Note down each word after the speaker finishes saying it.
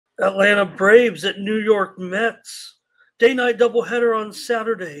Atlanta Braves at New York Mets. Day-night doubleheader on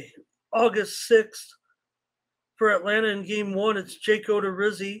Saturday, August 6th. For Atlanta in Game 1, it's Jake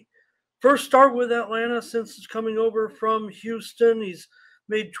Odorizzi. First start with Atlanta since coming over from Houston. He's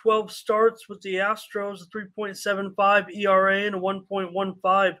made 12 starts with the Astros, a 3.75 ERA and a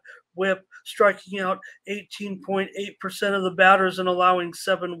 1.15 whip, striking out 18.8% of the batters and allowing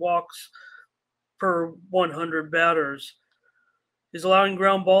 7 walks per 100 batters. He's allowing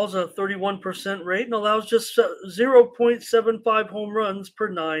ground balls at a 31% rate and allows just 0.75 home runs per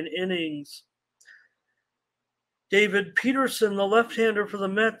 9 innings. David Peterson, the left-hander for the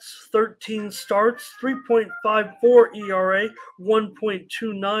Mets, 13 starts, 3.54 ERA,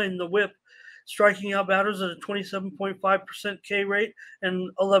 1.29 the whip, striking out batters at a 27.5% K rate and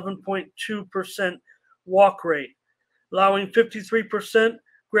 11.2% walk rate, allowing 53%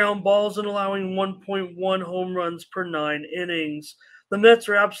 ground balls and allowing 1.1 home runs per 9 innings. The Mets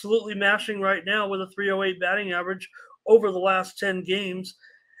are absolutely mashing right now with a 308 batting average over the last 10 games.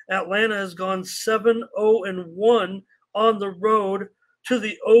 Atlanta has gone 7-0-1 on the road to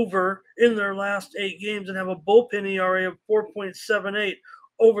the over in their last 8 games and have a bullpen ERA of 4.78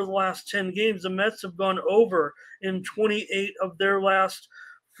 over the last 10 games. The Mets have gone over in 28 of their last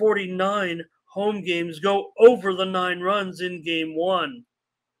 49 home games, go over the 9 runs in Game 1.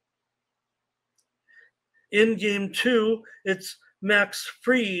 In Game 2, it's Max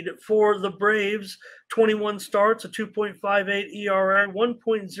Fried for the Braves, 21 starts, a 2.58 ERA,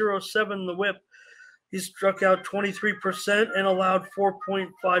 1.07 the whip. He struck out 23% and allowed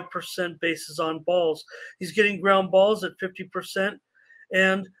 4.5% bases on balls. He's getting ground balls at 50%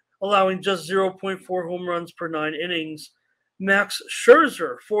 and allowing just 0.4 home runs per 9 innings. Max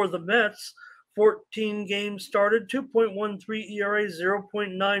Scherzer for the Mets, 14 games started, 2.13 ERA,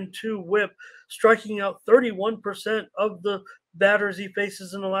 0.92 whip, striking out 31% of the batters he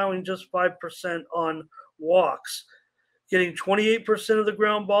faces and allowing just 5% on walks. Getting 28% of the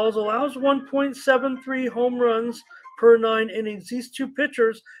ground balls, allows 1.73 home runs per 9 innings. These two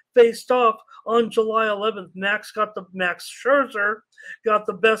pitchers faced off on July 11th. Max Scherzer got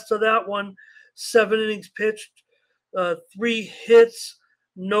the best of that one. 7 innings pitched, 3 hits,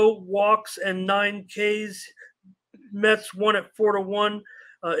 no walks, and 9 Ks. Mets won at 4-1.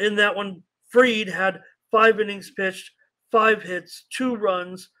 In that one, Fried had 5 innings pitched, 5 hits, 2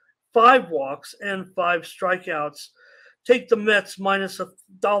 runs, 5 walks, and 5 strikeouts. Take the Mets minus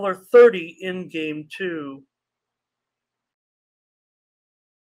 $1.30 in Game 2.